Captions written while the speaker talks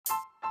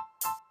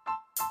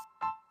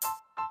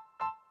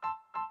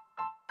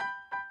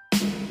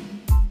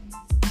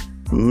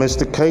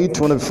Mr.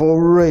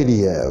 K24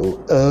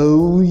 Radio.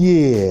 Oh,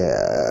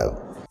 yeah.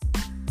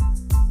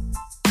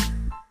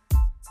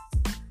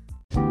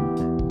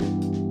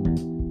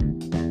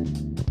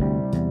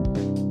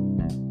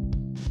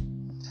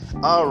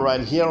 All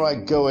right, here I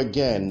go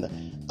again.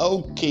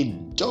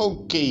 Okie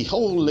dokie,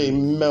 holy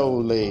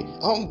moly,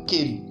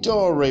 honky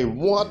dory,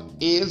 what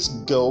is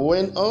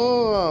going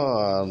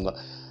on?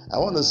 I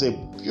want to say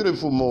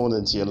beautiful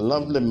morning to you,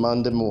 lovely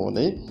Monday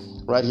morning.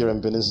 Right here in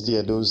Benin City,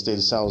 Edo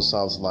State,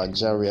 South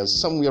Nigeria,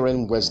 somewhere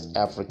in West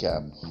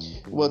Africa.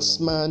 What's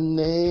my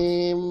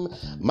name?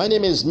 My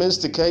name is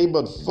Mr. K,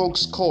 but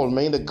folks call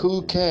me the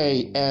Cool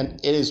K, and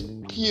it is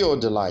pure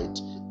delight,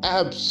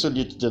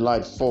 absolute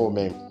delight for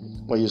me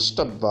when you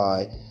stop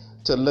by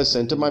to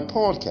listen to my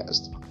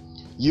podcast.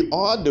 You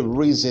are the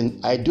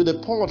reason I do the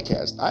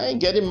podcast. I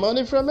ain't getting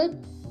money from it,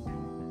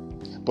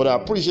 but I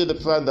appreciate the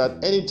fact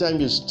that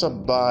anytime you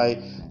stop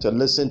by to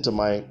listen to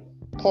my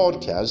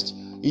podcast,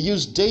 you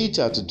use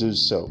data to do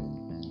so.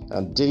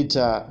 And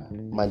data,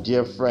 my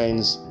dear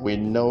friends, we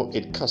know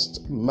it costs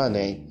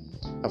money.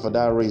 And for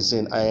that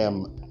reason, I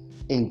am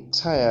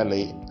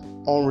entirely,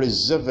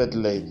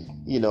 unreservedly,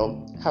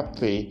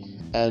 happy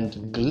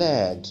and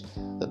glad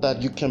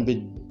that you can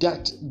be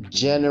that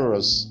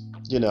generous,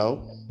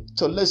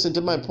 to listen to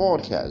my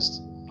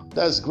podcast.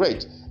 That's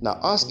great. Now,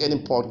 ask any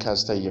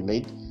podcaster you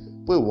meet.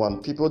 We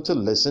want people to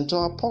listen to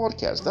our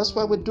podcast. That's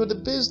why we do the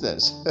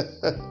business.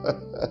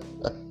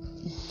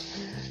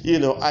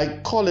 I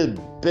call it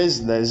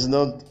business,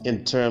 not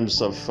in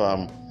terms of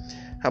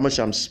how much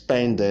I'm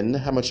spending,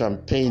 how much I'm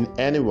paying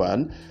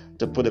anyone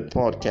to put a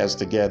podcast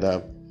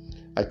together.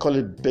 I call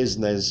it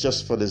business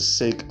just for the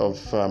sake of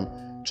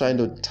trying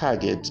to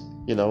target,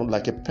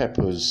 like a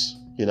purpose,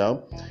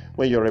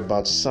 when you're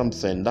about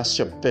something, that's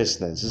your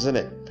business, isn't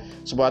it?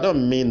 So, but I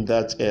don't mean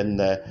that in,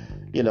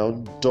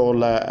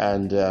 dollar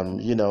and,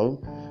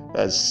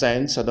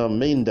 cents. I don't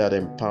mean that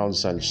in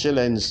pounds and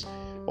shillings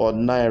or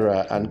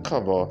naira and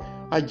kobo.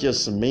 I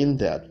just mean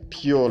that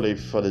purely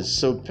for the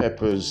sole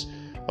purpose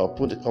of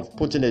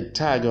putting a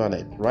tag on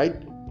it, right?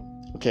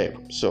 Okay,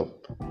 so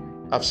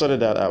I've sorted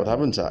that out,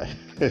 haven't I?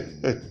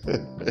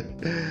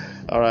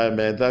 All right,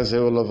 man. Thanks a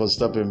whole lot for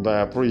stopping by.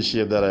 I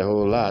appreciate that a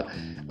whole lot.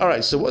 All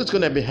right, so what's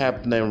going to be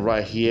happening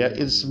right here?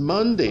 It's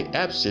Monday,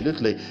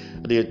 absolutely,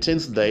 the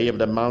 18th day of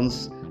the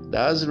month.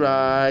 That's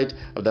right,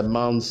 of the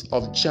month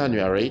of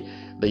January,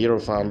 the year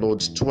of our Lord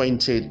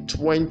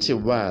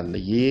 2021.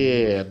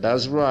 Yeah,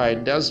 that's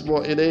right. That's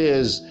what it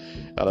is.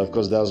 And of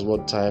course, that's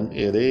what time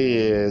it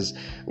is.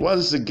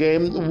 Once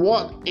again,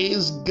 what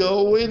is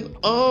going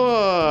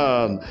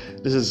on?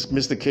 This is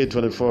Mr.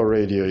 K24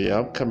 Radio,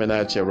 yeah, coming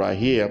at you right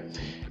here.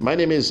 My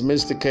name is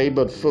Mr. K,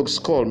 but folks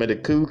call me the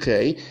Cool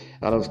K.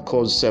 And of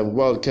course,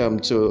 welcome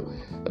to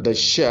the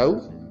show.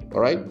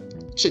 All right.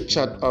 Chit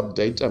Chat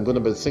update. I'm going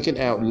to be thinking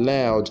out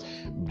loud,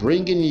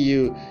 bringing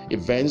you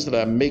events that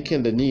are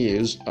making the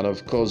news, and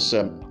of course,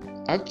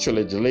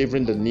 actually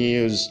delivering the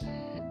news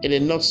in a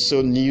not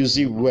so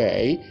newsy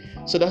way.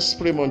 So that's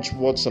pretty much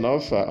what's on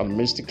offer on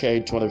Mr.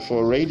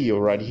 K24 Radio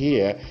right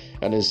here.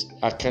 And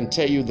I can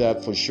tell you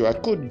that for sure. I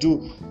could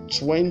do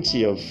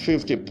 20 or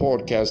 50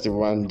 podcasts in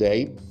one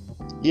day.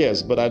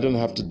 Yes, but I don't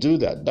have to do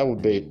that. That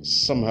would be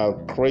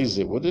somehow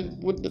crazy.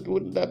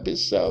 Wouldn't that be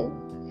so?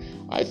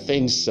 I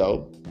think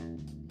so.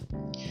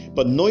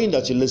 But knowing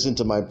that you listen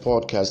to my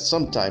podcast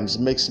sometimes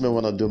makes me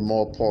want to do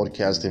more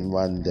podcasts in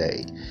one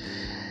day.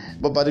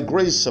 But by the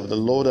grace of the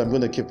Lord, I'm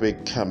going to keep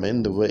it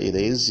coming the way it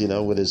is,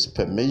 with His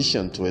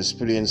permission to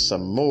experience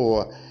some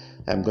more.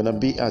 I'm going to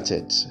be at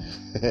it.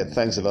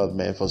 Thanks a lot,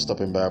 man, for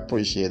stopping by. I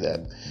appreciate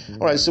that.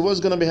 All right, so what's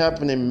going to be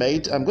happening,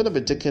 mate? I'm going to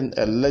be taking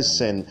a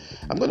lesson.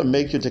 I'm going to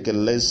make you take a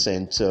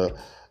lesson to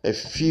a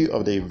few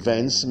of the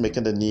events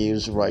making the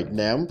news right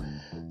now.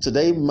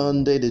 Today,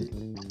 Monday, the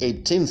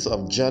 18th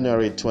of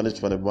January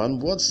 2021,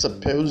 what's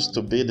supposed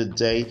to be the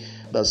day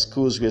that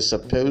schools were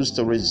supposed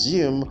to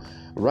resume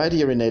right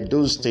here in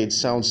Edo State,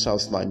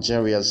 South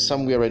Nigeria,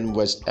 somewhere in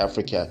West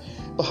Africa.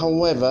 But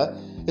however,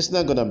 it's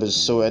not going to be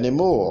so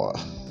anymore.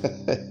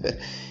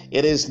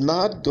 It is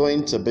not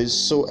going to be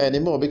so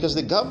anymore because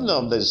the governor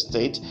of the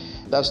state,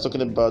 that's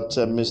talking about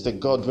Mr.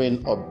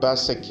 Godwin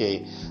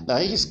Obaseki, now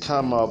he's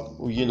come up,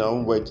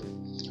 with,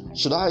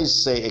 should I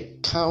say, a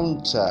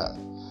counter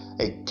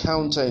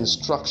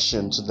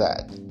instruction to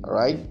that. All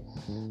right.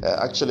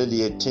 Actually,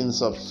 the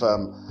 18th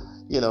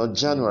of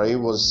January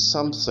was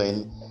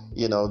something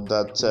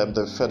that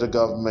the federal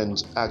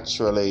government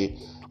actually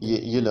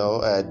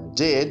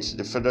did.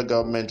 The federal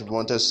government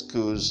wanted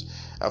schools,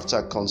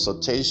 after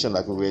consultation,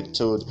 like we were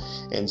told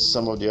in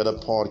some of the other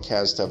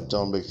podcasts I've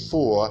done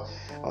before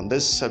on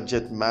this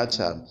subject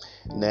matter.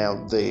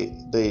 Now,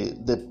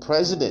 the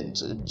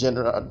president,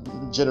 General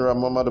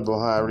Muhammadu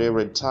Buhari,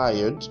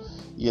 retired.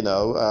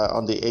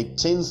 On the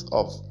 18th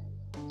of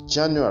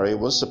January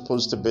was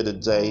supposed to be the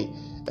day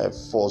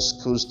for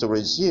schools to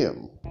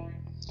resume.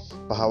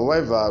 But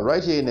however,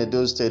 right here in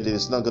Edo State,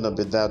 it's not going to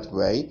be that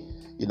way.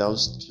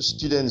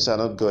 Students are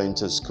not going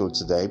to school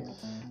today.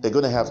 They're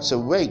going to have to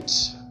wait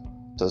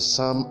till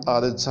some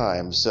other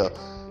time. So,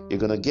 You're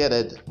gonna get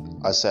it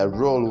as I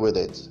roll with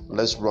it.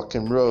 Let's rock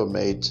and roll,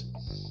 mate.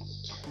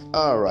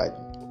 All right,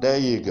 there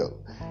you go.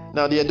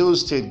 Now, the Edo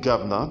State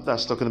Governor,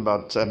 that's talking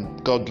about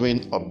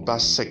Godwin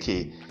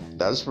Obaseki.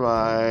 That's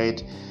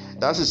right.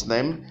 That's his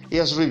name. He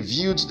has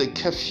reviewed the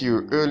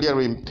curfew earlier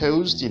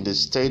imposed in the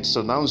state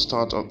to now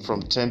start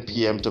from 10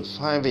 p.m. to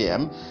 5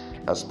 a.m.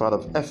 as part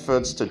of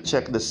efforts to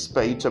check the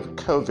spate of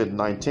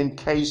COVID-19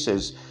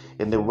 cases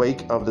in the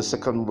wake of the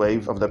second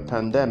wave of the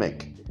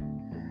pandemic.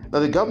 Now,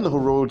 the governor, who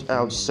rolled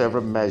out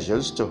several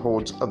measures to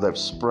halt the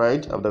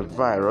spread of the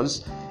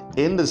virus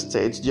in the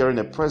state during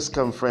a press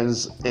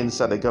conference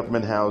inside the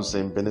government house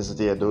in Benin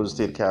City, Edo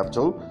State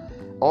capital,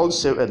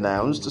 also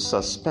announced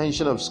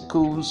suspension of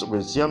schools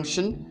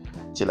resumption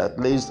till at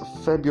least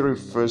February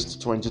 1st,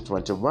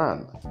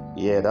 2021.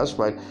 Yeah, that's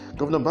right.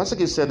 Governor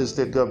Obaseki said the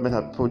state government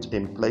had put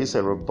in place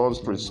a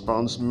robust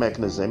response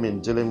mechanism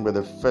in dealing with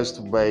the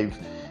first wave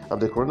of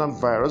the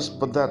coronavirus,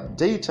 but that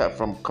data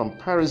from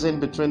comparison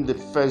between the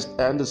first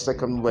and the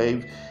second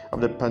wave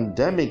of the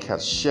pandemic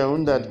has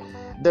shown that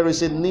there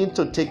is a need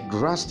to take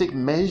drastic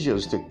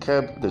measures to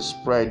curb the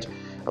spread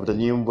of the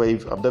new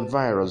wave of the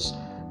virus,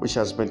 which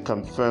has been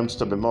confirmed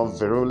to be more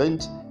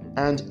virulent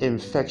and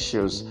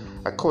infectious.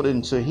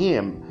 According to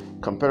him,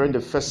 comparing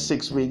the first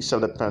 6 weeks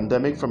of the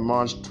pandemic from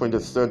March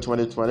 23,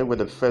 2020 with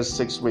the first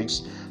 6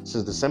 weeks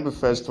since December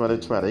 1st,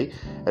 2020,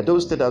 Edo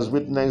State has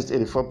witnessed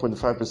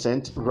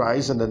 84.5%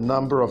 rise in the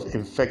number of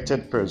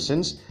infected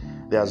persons.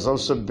 There has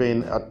also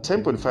been a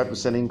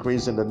 10.5%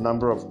 increase in the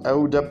number of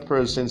older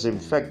persons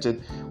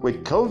infected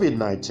with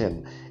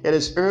COVID-19. It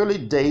is early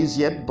days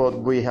yet, but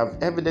we have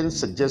evidence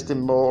suggesting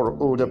more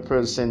older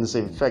persons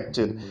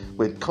infected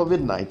with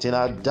COVID-19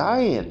 are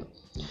dying.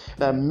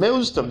 Now,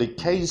 most of the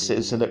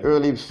cases in the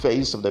early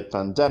phase of the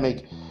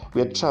pandemic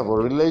were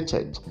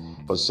travel-related,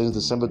 but since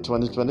December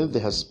 2020,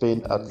 there has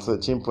been a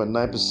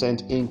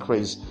 13.9%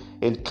 increase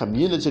in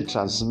community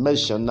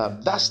transmission. Now,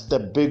 that's the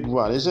big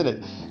one, isn't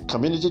it?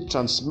 Community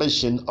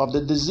transmission of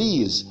the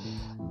disease.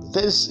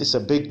 This is a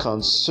big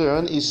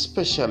concern,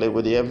 especially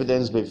with the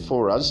evidence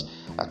before us.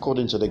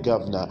 According to the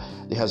governor,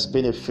 there has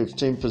been a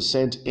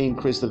 15%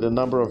 increase in the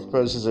number of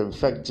persons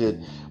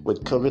infected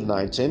with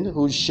COVID-19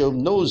 who show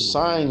no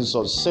signs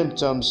or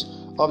symptoms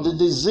of the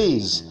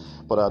disease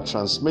but are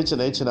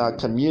transmitting it in our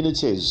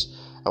communities.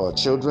 Our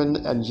children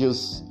and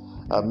youth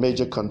are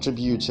major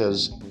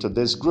contributors to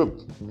this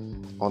group.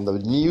 On the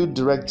new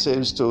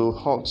directives to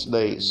halt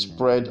the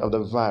spread of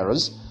the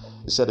virus,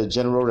 he said the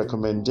general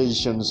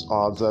recommendations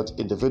are that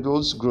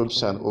individuals,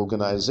 groups, and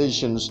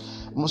organizations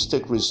must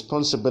take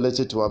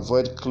responsibility to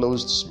avoid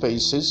closed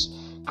spaces,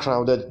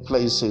 crowded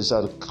places,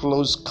 and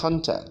close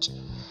contact.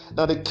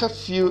 Now, the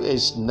curfew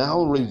is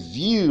now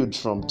reviewed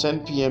from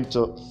 10 p.m.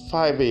 to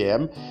 5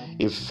 a.m.,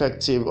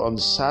 effective on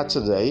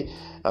Saturday,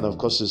 and of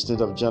course, the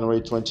 16th of January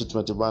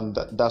 2021.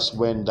 That's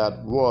when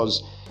that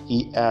was,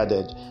 he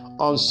added.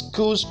 On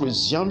schools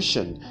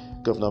resumption,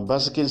 Governor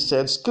Obaseki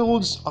said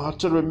schools are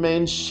to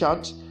remain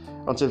shut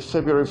until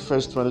February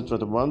 1st,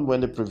 2021,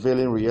 when the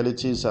prevailing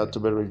realities are to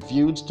be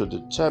reviewed to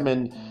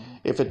determine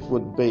if it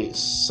would be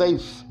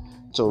safe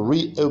to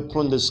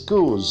reopen the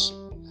schools.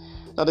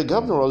 Now, the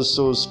governor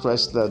also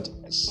stressed that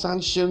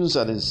sanctions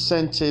and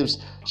incentives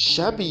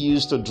shall be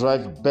used to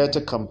drive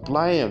better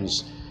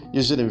compliance,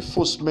 using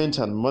enforcement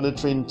and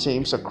monitoring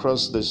teams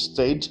across the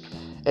state,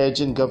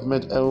 urging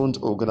government-owned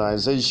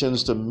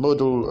organizations to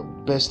model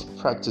best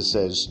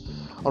practices.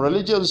 On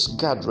religious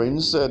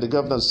gatherings, the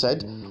governor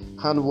said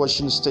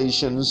hand-washing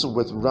stations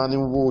with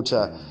running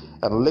water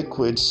and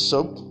liquid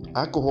soap,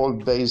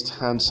 alcohol-based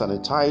hand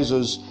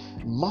sanitizers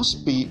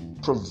must be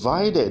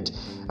provided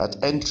at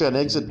entry and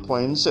exit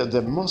points.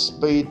 There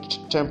must be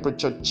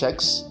temperature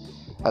checks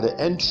at the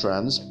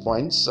entrance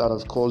points, and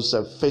of course,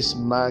 face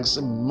masks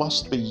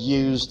must be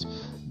used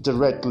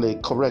directly,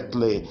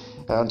 correctly,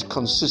 and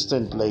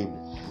consistently.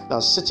 Now,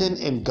 sitting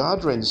in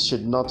gatherings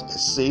should not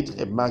exceed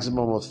a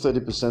maximum of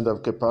 30%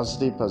 of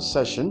capacity per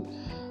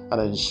session, and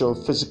ensure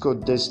physical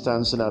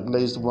distancing at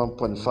least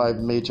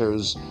 1.5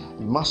 meters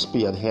must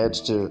be adhered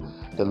to.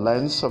 The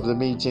length of the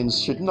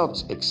meetings should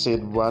not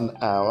exceed 1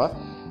 hour,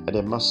 and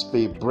there must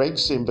be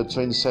breaks in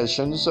between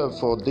sessions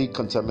for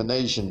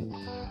decontamination.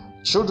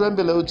 Children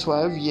below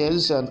 12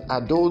 years and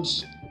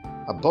adults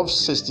above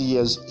 60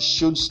 years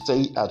should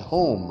stay at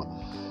home.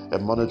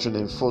 Monitoring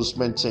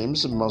enforcement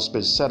teams must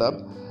be set up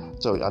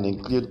and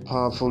include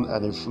powerful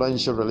and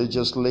influential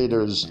religious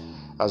leaders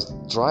as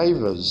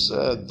drivers.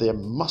 There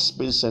must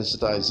be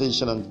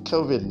sensitization on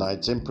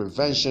COVID-19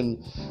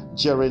 prevention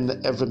during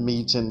every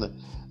meeting.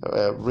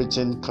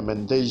 Written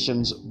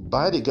commendations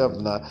by the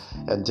governor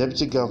and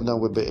deputy governor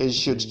will be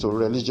issued to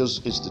religious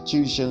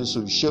institutions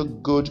who show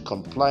good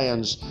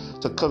compliance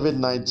to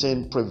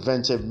COVID-19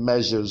 preventive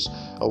measures,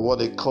 or what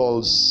they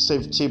call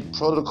safety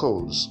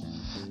protocols.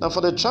 Now,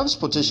 for the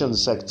transportation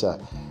sector,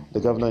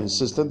 the governor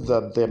insisted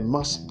that there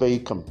must be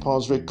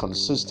compulsory,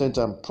 consistent,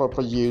 and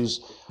proper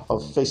use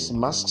of face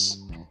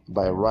masks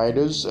by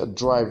riders,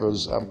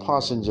 drivers, and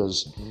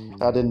passengers,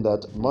 adding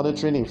that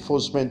monitoring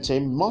enforcement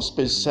team must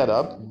be set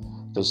up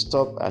to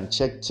stop and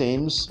check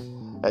teams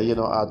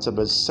are to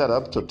be set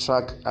up to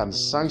track and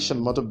sanction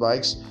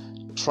motorbikes,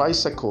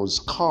 tricycles,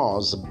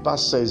 cars,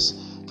 buses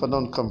for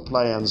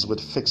non-compliance with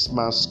fixed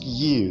mask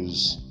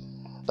use.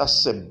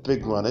 That's a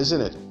big one,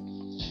 isn't it?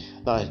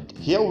 Now,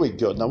 here we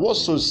go. Now,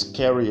 what's so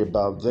scary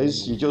about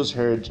this? You just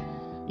heard,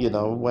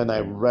 when I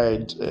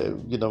read,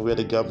 where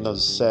the governor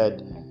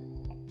said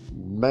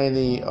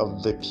many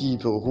of the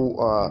people who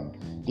are,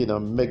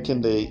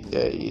 making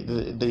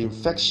the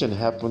infection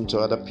happen to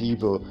other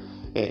people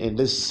in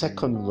this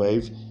second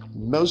wave,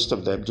 most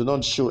of them do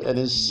not show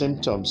any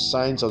symptoms,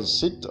 signs or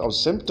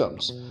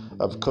symptoms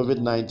of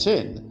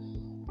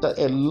COVID-19. That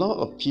a lot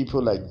of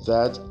people like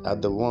that are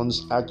the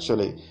ones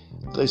actually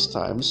this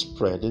time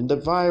spreading the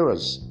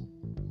virus.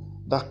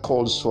 That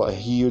calls for a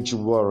huge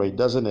worry,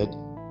 doesn't it?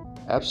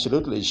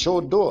 Absolutely, it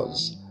sure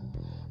does.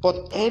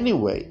 But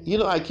anyway,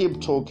 I keep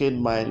talking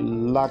my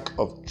lack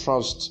of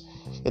trust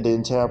in the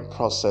entire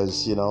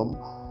process,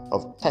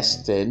 of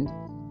testing,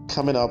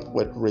 coming up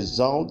with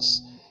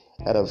results.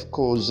 And of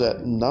course,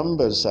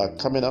 numbers are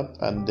coming up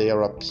and they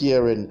are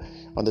appearing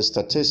on the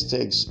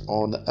statistics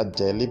on a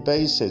daily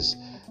basis.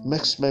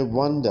 Makes me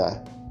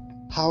wonder,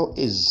 how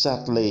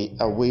exactly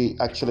are we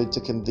actually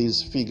taking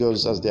these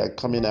figures as they are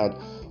coming out?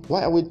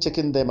 Why are we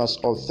taking them as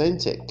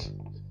authentic?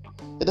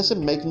 It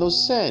doesn't make no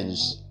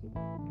sense.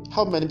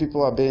 How many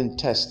people are being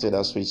tested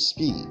as we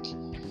speak?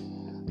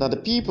 Now, the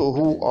people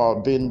who are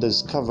being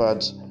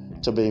discovered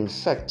to be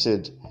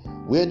infected,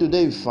 where do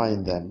they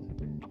find them?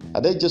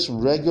 Are they just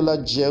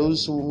regular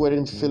Joes who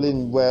weren't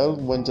feeling well,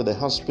 went to the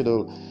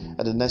hospital,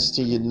 and the next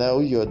thing you know,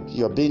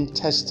 you're being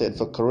tested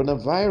for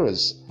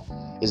coronavirus?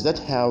 Is that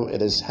how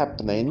it is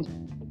happening?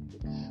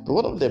 But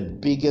one of the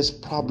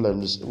biggest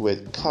problems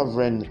with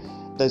covering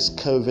this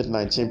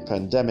COVID-19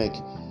 pandemic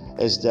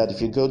is that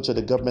if you go to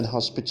the government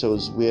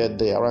hospitals where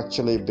they are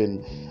actually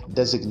been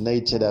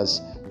designated as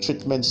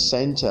treatment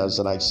centers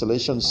and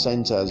isolation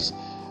centers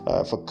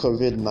for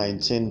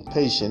COVID-19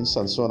 patients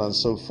and so on and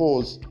so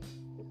forth,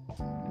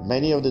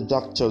 many of the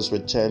doctors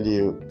will tell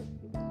you,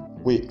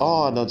 we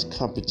are not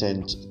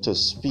competent to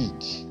speak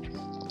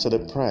to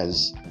the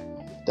press.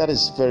 That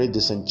is very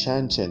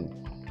disenchanting,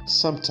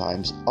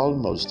 sometimes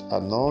almost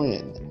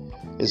annoying,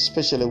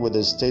 especially with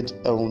the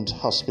state-owned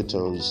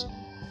hospitals.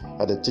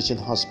 At the teaching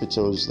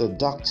hospitals, the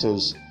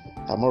doctors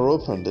are more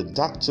open. The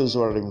doctors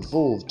who are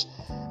involved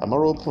are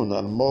more open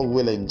and more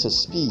willing to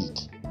speak.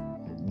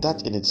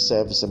 That in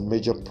itself is a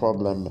major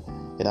problem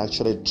in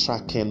actually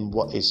tracking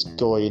what is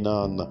going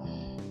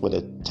on with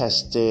the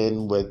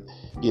testing, with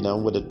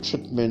the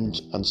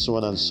treatment and so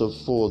on and so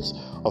forth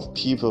of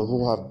people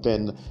who have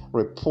been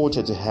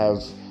reported to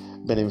have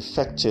been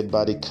infected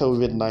by the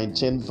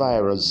COVID-19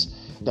 virus.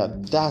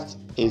 That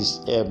is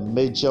a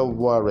major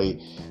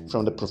worry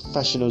from the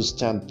professional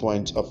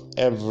standpoint of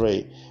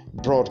every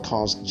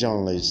broadcast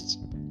journalist.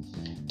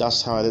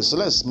 That's how it is. So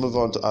let's move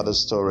on to other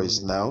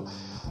stories now.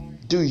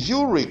 Do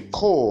you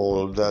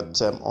recall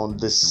that on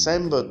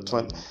December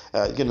 20,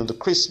 the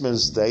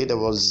Christmas Day, there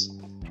was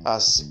a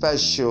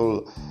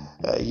special,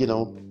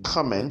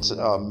 comment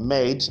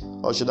made,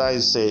 or should I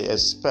say, a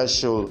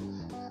special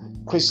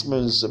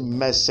Christmas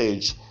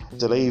message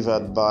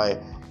delivered by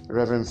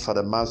Reverend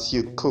Father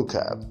Matthew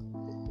Kukah.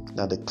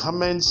 Now, the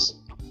comments,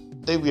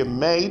 they were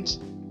made,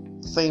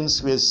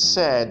 things were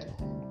said,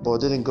 but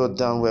didn't go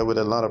down well with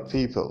a lot of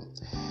people.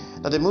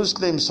 Now, the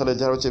Muslim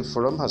Solidarity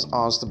Forum has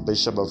asked the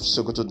Bishop of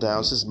Sokoto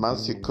Diocese,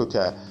 Matthew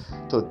Kukah,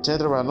 to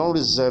tender an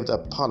unreserved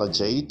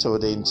apology to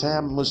the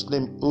entire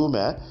Muslim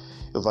Ummah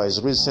over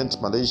his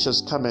recent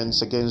malicious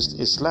comments against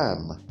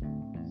Islam.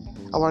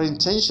 Our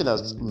intention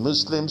as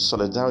Muslim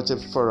Solidarity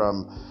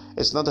Forum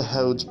is not to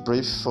hold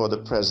brief for the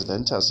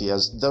President, as he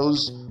has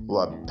those who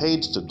are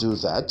paid to do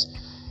that.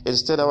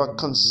 Instead, our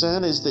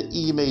concern is the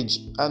image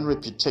and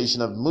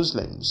reputation of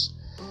Muslims,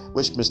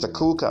 which Mr.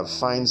 Kukah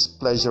finds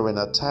pleasure in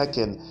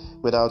attacking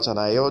without an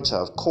iota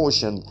of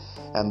caution,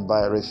 and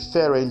by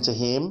referring to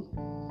him,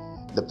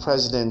 the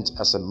President,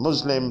 as a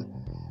Muslim,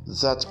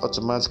 that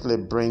automatically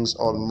brings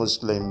all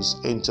Muslims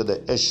into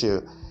the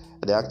issue.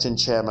 The acting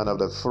chairman of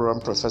the forum,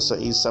 Professor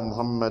Isa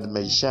Muhammad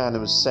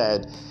Meshanu,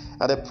 said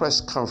at a press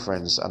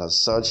conference, and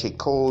as such he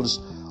calls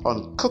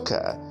on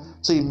Kukah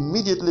to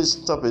immediately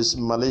stop his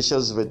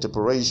malicious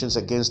vituperations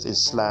against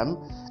Islam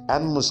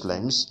and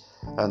Muslims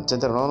and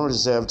tender an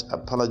unreserved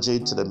apology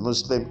to the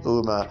Muslim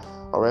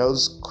Ummah, or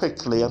else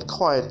quickly and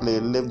quietly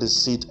leave the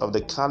seat of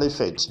the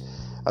caliphate,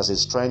 as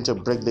he's trying to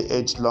break the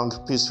age-long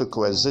peaceful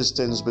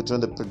coexistence between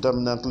the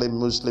predominantly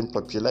Muslim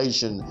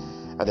population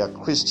and their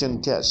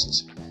Christian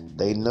guests,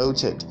 they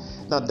noted.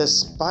 Now,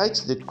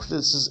 despite the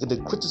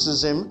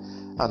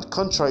criticism and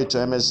contrary to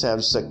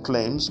MSF's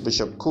claims,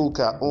 Bishop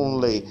Kukah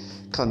only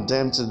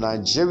condemned the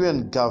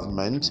Nigerian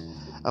government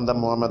under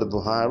Muhammadu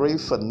Buhari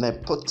for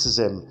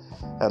nepotism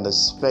and the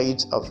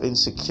spate of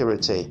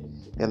insecurity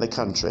in the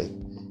country.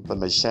 But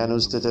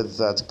Meshanu stated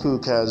that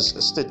Kukah's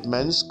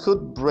statements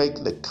could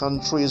break the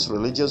country's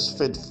religious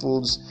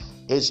faithfuls'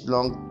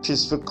 age-long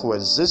peaceful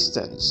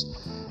coexistence.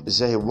 He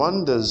said he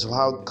wonders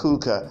how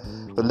Kukah,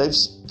 who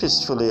lives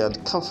peacefully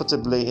and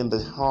comfortably in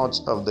the heart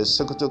of the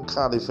Sokoto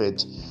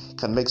Caliphate,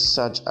 can make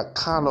such a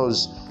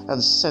callous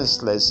and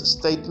senseless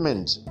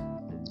statement.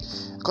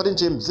 According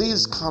to him,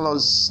 these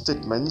callous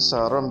statements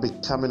are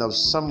unbecoming of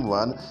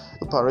someone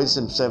who parades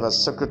himself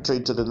as secretary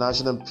to the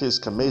National Peace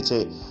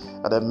Committee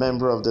and a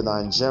member of the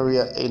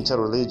Nigeria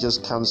Interreligious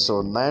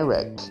Council,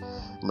 NIREC.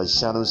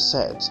 Mashanu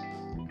said,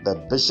 "The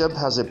bishop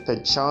has a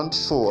penchant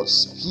for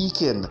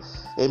speaking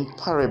in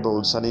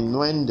parables and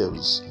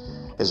innuendos.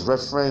 His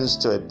reference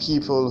to a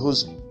people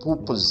who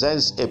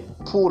possess a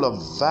pool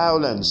of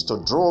violence to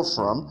draw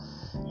from,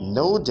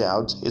 no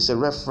doubt, is a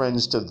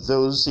reference to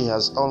those he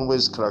has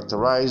always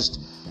characterized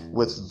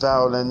with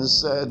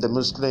violence, the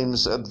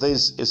Muslims.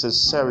 This is a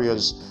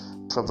serious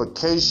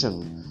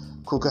provocation."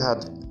 Kukah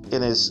had,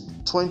 in his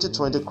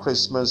 2020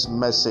 Christmas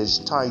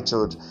message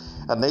titled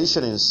 "A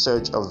Nation in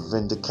Search of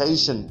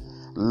Vindication,"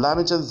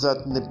 lamented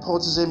that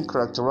nepotism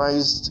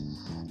characterized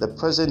the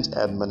present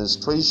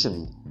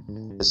administration.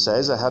 It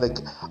says, I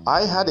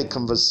had a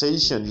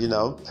conversation,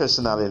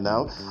 personally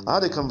now, I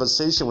had a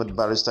conversation with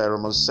Barrister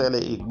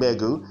Romosele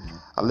Igbegu,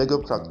 a legal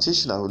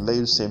practitioner who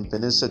lives in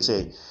Benin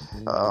City,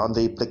 on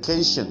the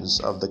implications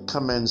of the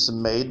comments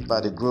made by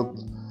the group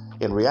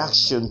in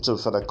reaction to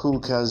Father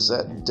Kukah's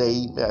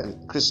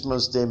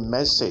Christmas Day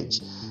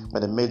message,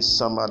 when he made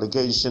some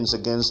allegations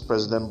against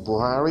President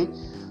Buhari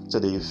to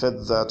the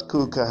effect that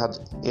Kukah had,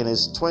 in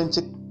his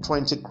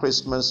 2020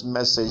 Christmas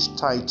message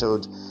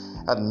titled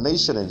 "A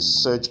Nation in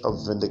Search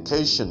of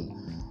Vindication,"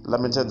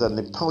 lamented that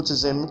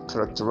nepotism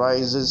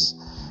characterizes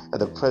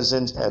the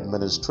present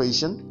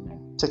administration.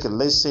 Take a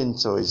listen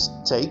to his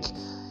take.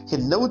 He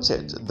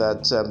noted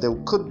that there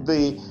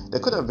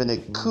could have been a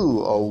coup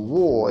or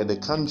war in the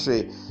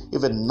country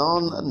if a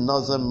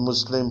non-northern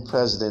Muslim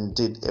president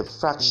did a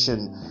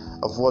fraction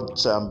of what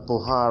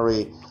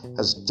Buhari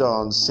has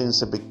done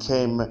since he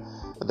became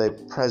the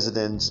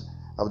president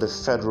of the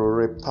Federal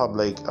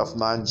Republic of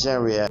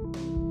Nigeria.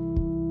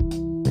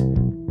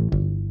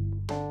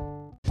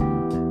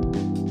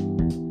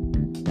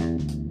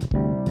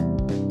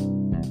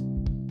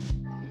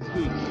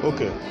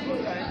 Okay.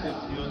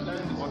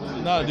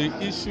 Now the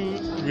issue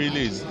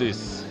really is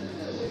this.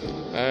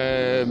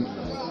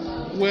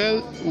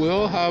 Well, we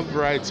all have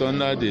rights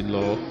under the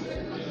law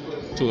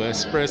to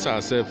express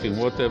ourselves in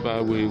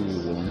whatever way we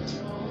want.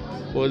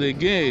 But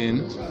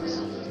again,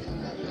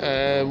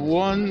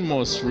 one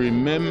must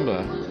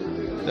remember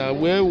that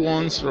where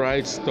one's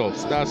right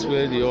stops, that's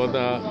where the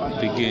other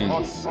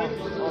begins.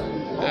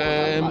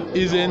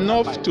 It's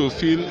enough to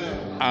feel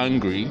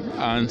angry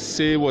and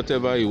say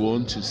whatever you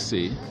want to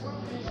say.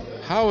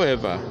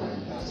 However,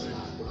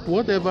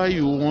 whatever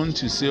you want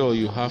to say or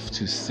you have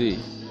to say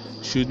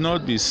should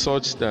not be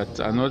such that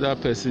another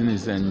person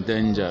is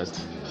endangered.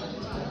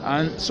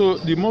 And so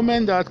the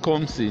moment that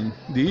comes in,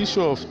 the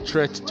issue of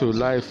threat to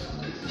life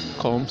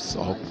comes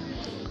up.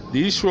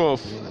 The issue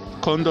of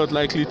conduct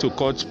likely to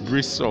cause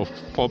breach of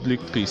public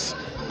peace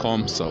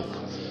comes up.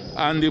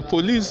 And the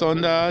police,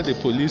 under the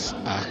Police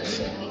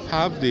Act,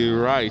 have the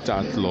right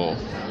at law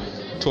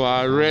to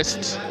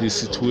arrest the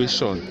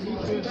situation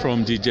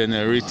from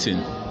degenerating,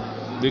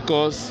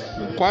 because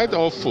quite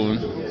often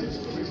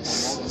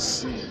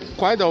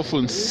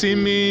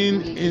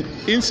seeming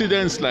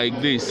incidents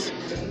like this,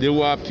 they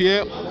will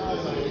appear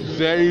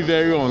very,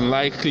 very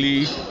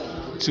unlikely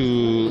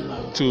to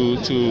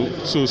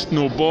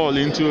snowball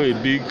into a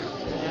big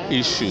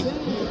issue.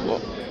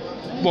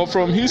 But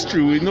from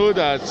history, we know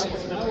that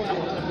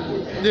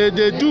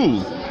they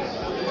do.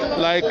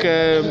 Like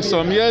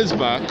some years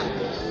back,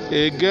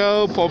 a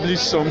girl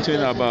published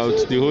something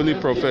about the Holy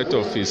Prophet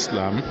of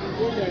Islam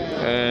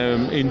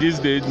in this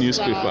day's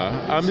newspaper,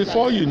 and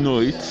before you know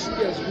it,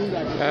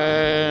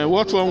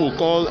 what one would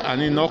call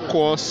an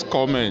innocuous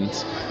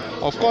comment.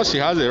 Of course, she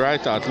has a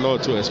right at law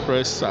to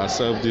express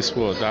herself this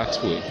way or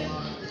that way.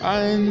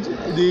 And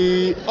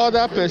the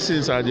other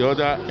persons at the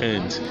other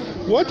end,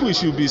 what we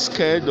should be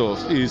scared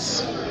of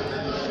is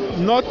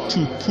not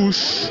to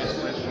push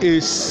a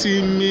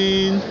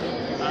seeming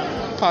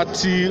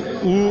party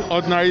who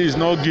ordinarily is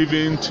not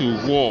given to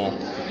war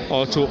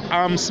or to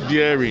arms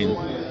bearing,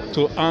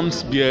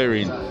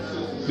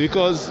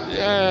 because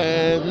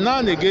now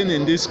and again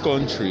in this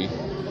country,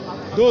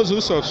 those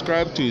who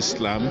subscribe to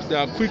Islam, they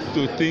are quick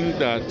to think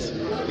that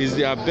it's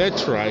their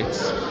birthright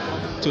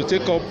to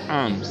take up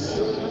arms.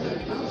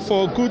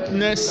 For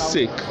goodness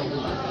sake,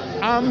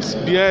 arms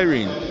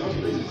bearing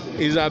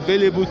is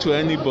available to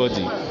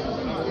anybody.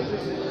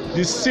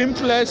 The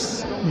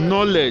simplest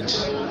knowledge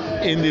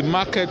in the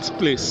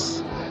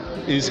marketplace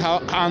is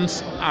how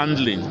arms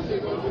handling.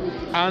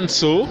 And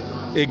so,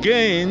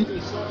 again,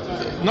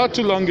 not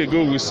too long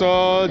ago, we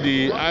saw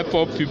the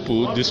IPOB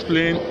people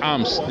displaying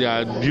arms they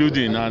are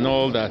building and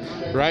all that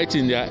right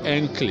in their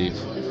enclave.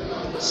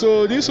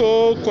 So this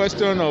whole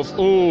question of,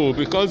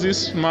 because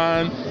this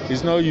man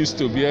is not used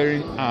to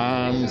bearing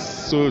arms,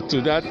 so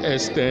to that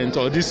extent,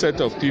 or this set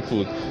of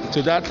people,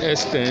 to that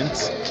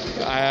extent,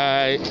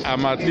 I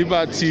am at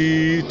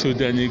liberty to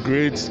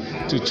denigrate,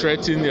 to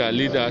threaten their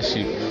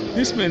leadership.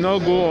 This may not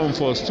go on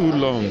for too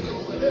long.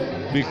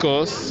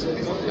 because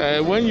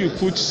when you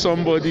put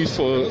somebody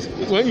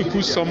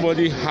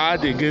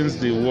hard against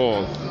the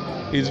wall,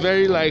 it's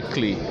very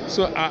likely.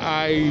 So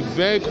I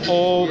beg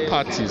all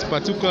parties,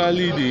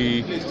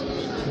 particularly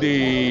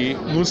the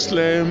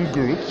Muslim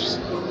groups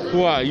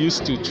who are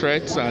used to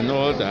threats and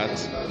all that,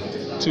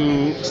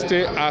 to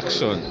stay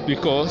action,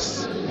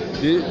 because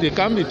they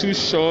can't be too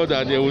sure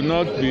that there will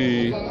not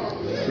be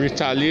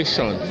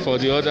retaliation for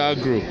the other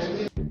group.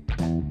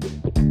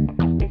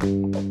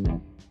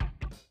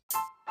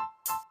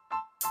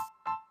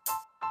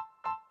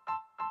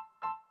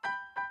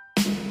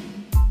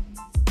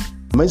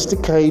 Mr.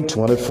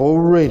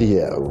 K24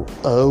 Radio.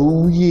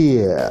 Oh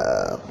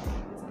yeah.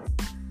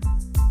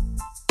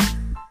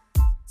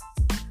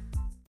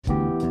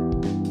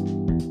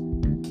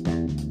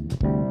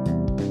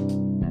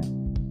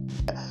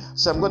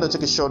 So I'm going to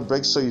take a short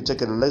break so you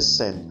take a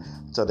listen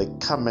to the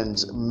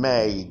comment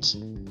made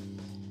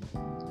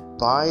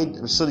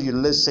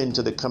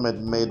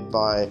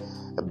by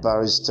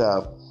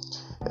Barrister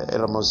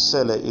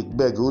Eramosele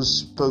Igbegu, who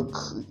spoke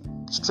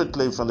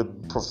strictly from the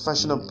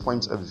professional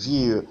point of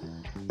view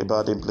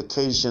about the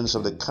implications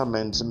of the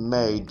comment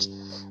made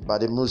by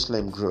the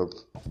Muslim group.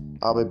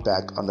 I'll be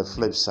back on the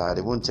flip side.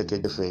 It won't take a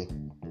difference.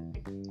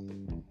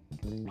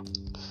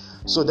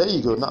 So there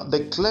you go. Now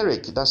the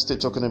cleric, that's still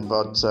talking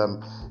about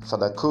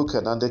Father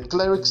Kukah. Now the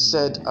cleric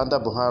said under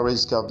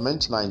Buhari's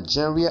government,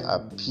 Nigeria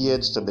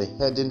appeared to be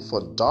heading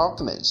for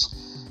darkness,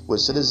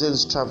 with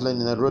citizens traveling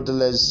in a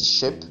rudderless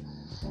ship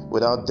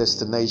without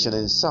destination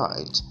in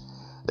sight.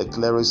 The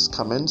cleric's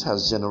comment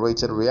has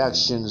generated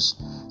reactions,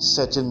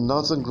 setting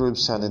northern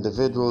groups and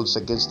individuals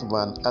against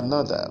one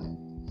another.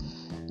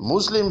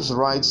 Muslims'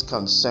 rights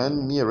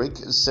concern Murik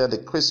said the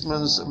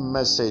Christmas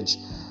message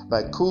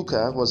by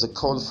Kukah was a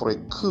call for a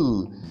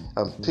coup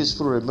and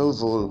forceful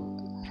removal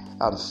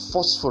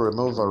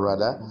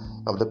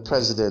of the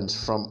president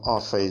from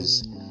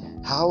office.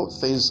 How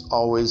things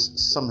always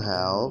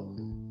somehow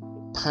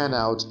pan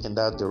out in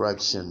that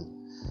direction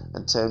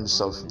in terms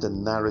of the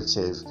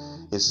narrative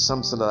is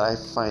something that I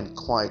find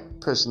quite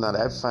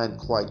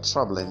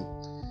troubling.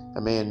 I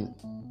mean,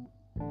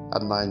 a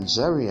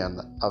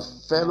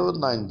fellow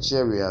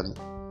Nigerian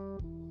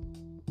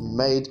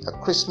made a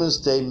Christmas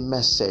Day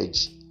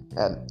message,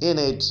 and in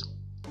it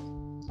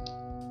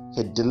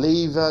he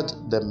delivered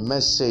the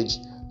message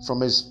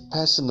from his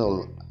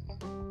personal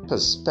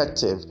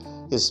perspective,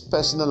 his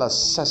personal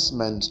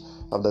assessment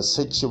of the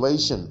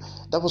situation.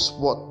 That was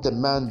what the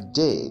man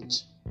did.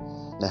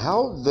 Now,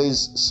 how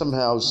this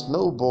somehow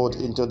snowballed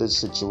into this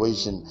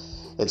situation,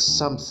 it's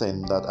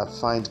something that I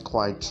find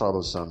quite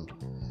troublesome.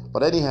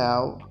 But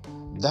anyhow,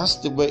 that's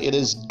the way it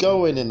is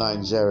going in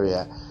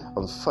Nigeria.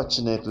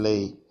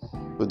 Unfortunately,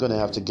 we're going to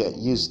have to get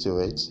used to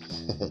it.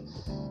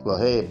 Well,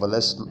 hey, but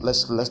let's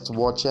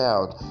watch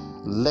out.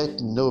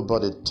 Let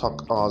nobody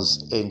talk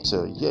us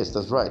into. Yes,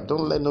 that's right.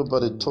 Don't let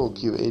nobody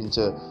talk you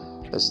into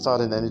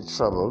starting any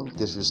trouble.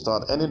 Because if you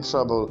start any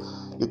trouble,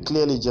 you're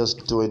clearly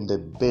just doing the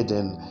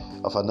bidding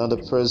of another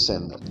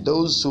person.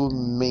 Those who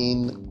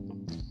mean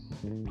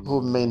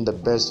the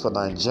best for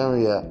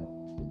Nigeria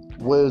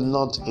will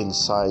not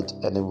incite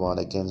anyone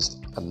against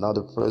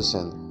another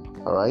person.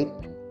 All right,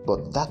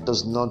 but that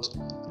does not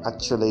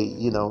actually,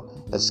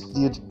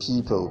 exclude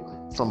people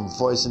from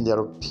voicing their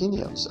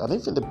opinions. And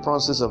if in the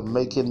process of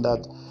making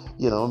that,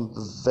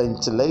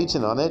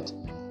 ventilating on it,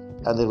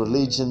 and the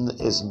religion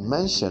is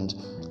mentioned,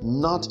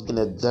 not in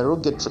a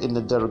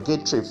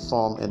derogatory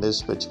form in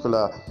this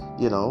particular,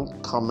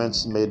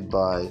 comments made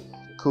by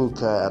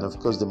Kukah and of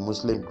course the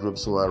Muslim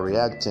groups who are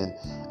reacting.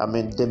 I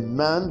mean, the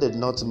man did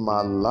not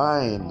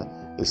malign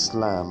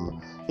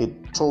Islam. He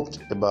talked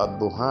about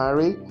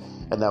Buhari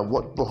and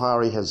what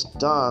Buhari has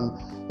done.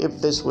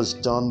 If this was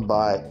done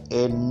by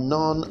a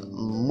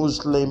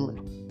non-Muslim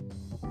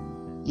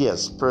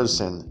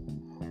person,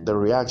 the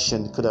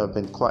reaction could have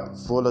been quite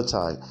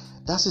volatile.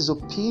 That's his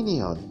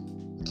opinion.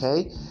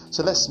 Okay,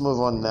 so let's move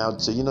on now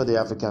to the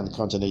African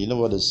continent. You know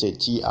what they say,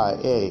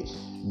 TIA.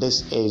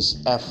 This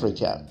is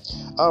Africa.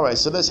 All right,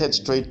 so let's head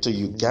straight to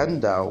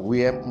Uganda,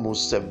 where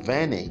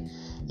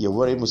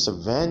Yoweri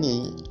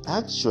Museveni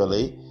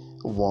actually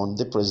won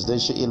the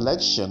presidential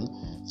election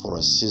for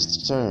a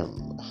sixth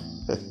term.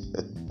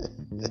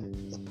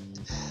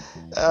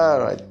 All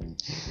right.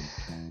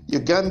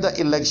 Uganda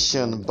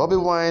election.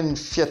 Bobi Wine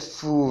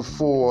fearful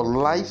for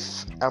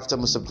life after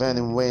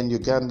Museveni win.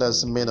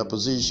 Uganda's main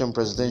opposition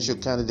presidential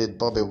candidate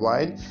Bobi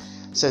Wine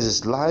says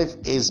his life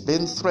is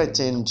being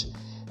threatened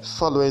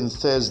following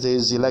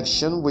Thursday's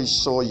election, which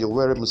saw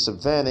Yoweri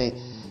Museveni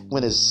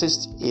win his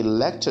sixth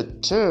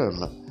elected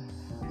term.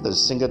 The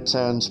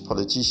single-turned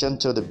politician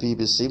told the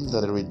BBC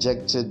that he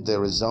rejected the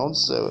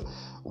results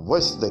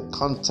with the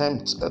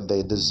contempt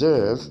they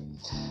deserve.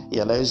 He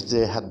alleged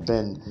there had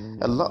been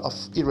a lot of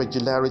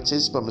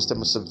irregularities, but Mr.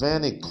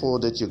 Museveni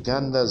called it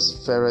Uganda's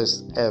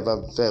fairest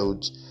ever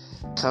vote.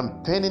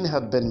 Campaigning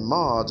had been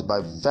marred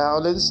by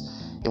violence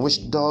in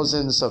which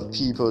dozens of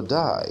people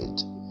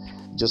died.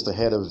 Just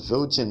ahead of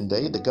voting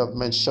day, the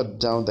government shut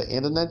down the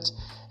internet,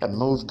 a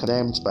move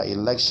condemned by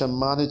election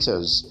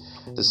monitors.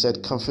 They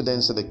said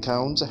confidence in the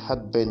count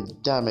had been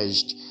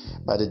damaged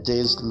by the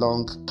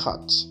days-long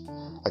cut.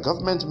 A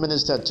government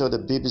minister told the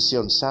BBC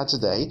on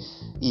Saturday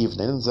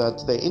evening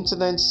that the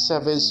internet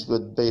service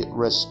would be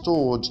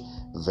restored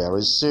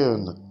very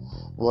soon.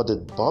 What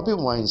did Bobi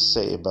Wine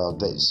say about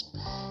this?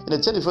 In a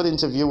telephone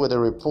interview with a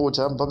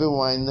reporter, Bobi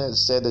Wine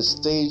said the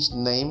stage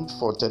name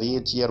for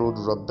 38-year-old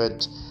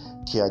Robert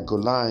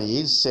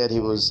Kyagulanyi said he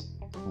was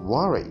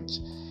worried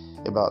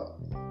about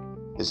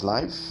his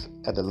life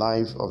and the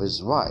life of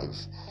his wife.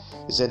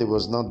 He said he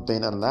was not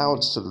being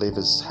allowed to leave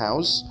his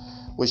house,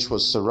 which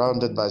was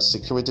surrounded by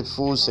security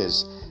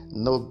forces.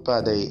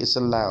 Nobody is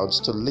allowed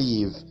to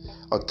leave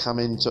or come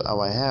into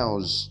our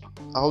house.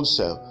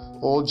 Also,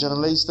 all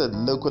journalists,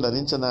 local and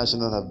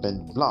international, have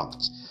been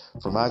blocked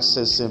from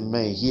accessing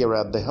me here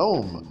at the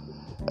home,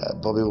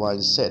 Bobi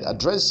Wine said.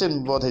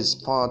 Addressing what his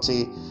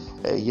party,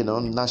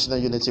 National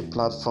Unity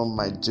Platform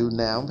might do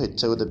now, he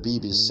told the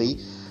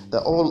BBC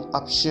that all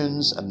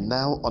options are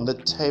now on the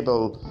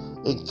table,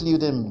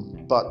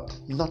 including but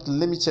not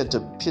limited to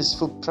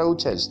peaceful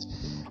protest,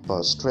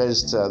 but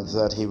stressed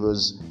that he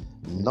was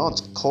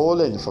not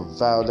calling for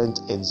violent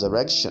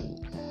insurrection.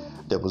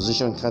 The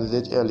opposition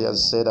candidate earlier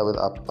said, I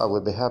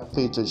will be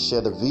happy to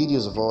share the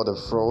videos of all the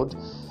fraud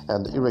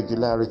and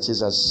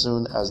irregularities as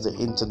soon as the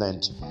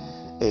internet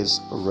is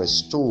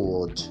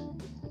restored.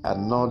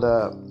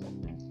 Another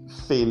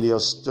failure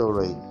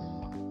story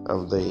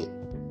of the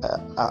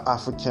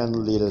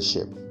African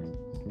leadership.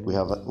 We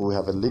have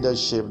a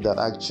leadership that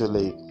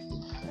actually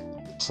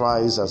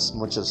tries as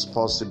much as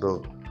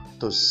possible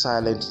to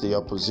silence the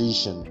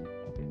opposition.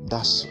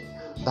 That's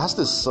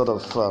the sort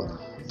of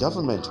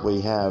government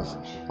we have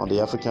on the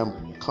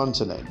African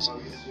continent.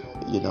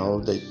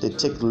 They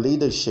take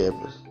leadership.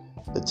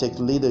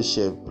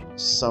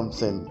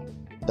 Something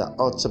that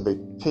ought to be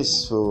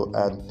peaceful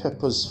and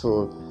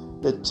purposeful.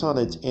 They turn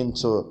it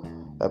into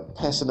a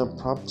personal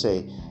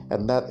property,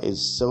 and that is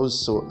so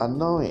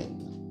annoying.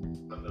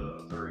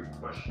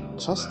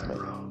 Trust me,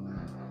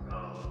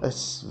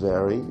 it's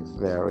very,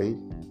 very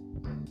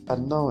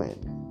annoying,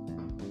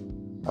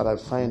 and I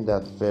find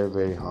that very,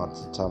 very hard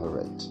to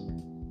tolerate.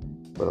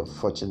 But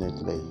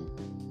unfortunately,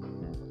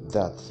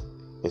 that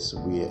is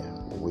where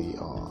we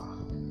are.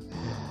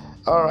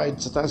 All right,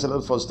 so thanks a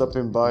lot for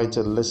stopping by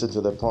to listen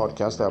to the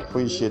podcast. I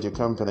appreciate your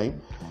company.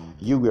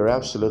 You were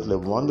absolutely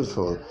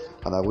wonderful,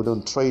 and I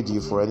wouldn't trade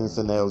you for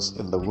anything else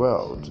in the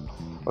world.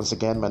 Once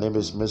again, my name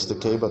is Mr.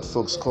 K, but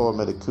folks call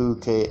me the Cool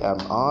K. I'm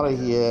out of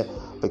here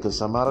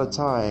because I'm out of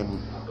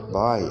time.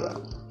 Bye.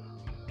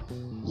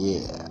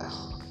 Yeah.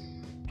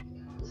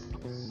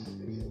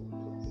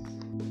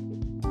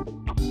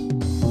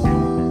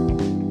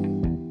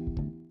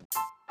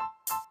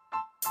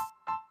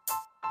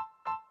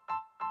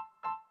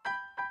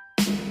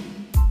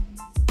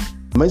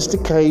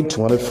 Mr. K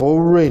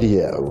 24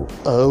 Radio.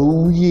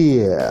 Oh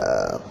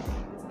yeah.